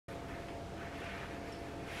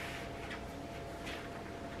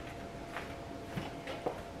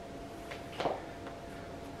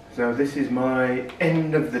So this is my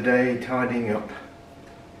end of the day tidying up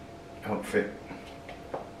outfit,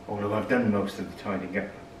 although I've done most of the tidying up.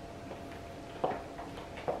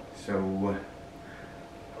 So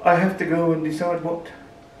I have to go and decide what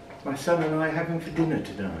my son and I are having for dinner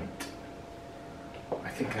tonight. I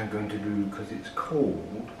think I'm going to do, because it's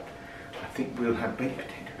cold, I think we'll have baked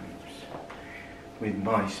potatoes with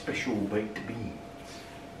my special baked beans,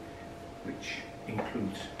 which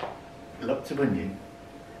includes lots of onion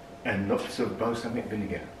and lots of balsamic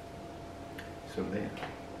vinegar. So there.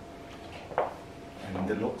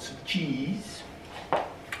 And lots of cheese.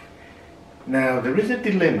 Now there is a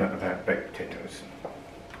dilemma about baked potatoes.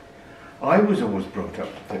 I was always brought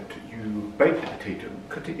up that you bake the potato,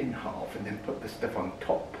 cut it in half and then put the stuff on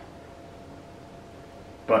top.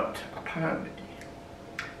 But apparently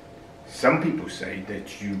some people say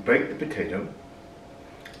that you bake the potato,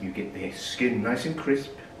 you get the skin nice and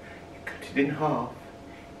crisp, you cut it in half,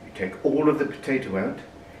 you take all of the potato out,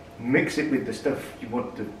 mix it with the stuff you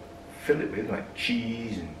want to fill it with, like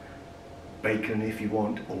cheese and bacon if you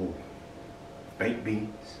want, or baked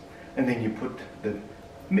beans, and then you put the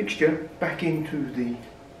mixture back into the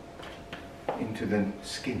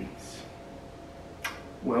skins.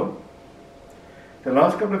 Well, the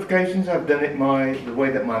last couple of occasions I've done it the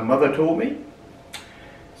way that my mother taught me.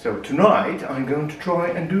 So tonight I'm going to try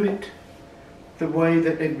and do it the way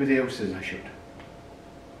that everybody else says I should.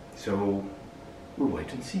 So we'll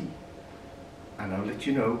wait and see. And I'll let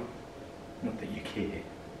you know, not that you care,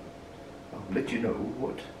 I'll let you know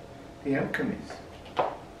what the outcome is.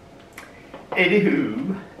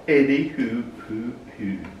 Anywho,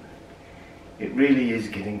 it really is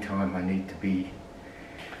getting time. I need to be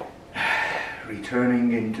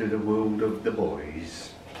returning into the world of the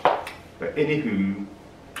boys. But anywho,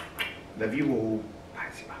 love you all.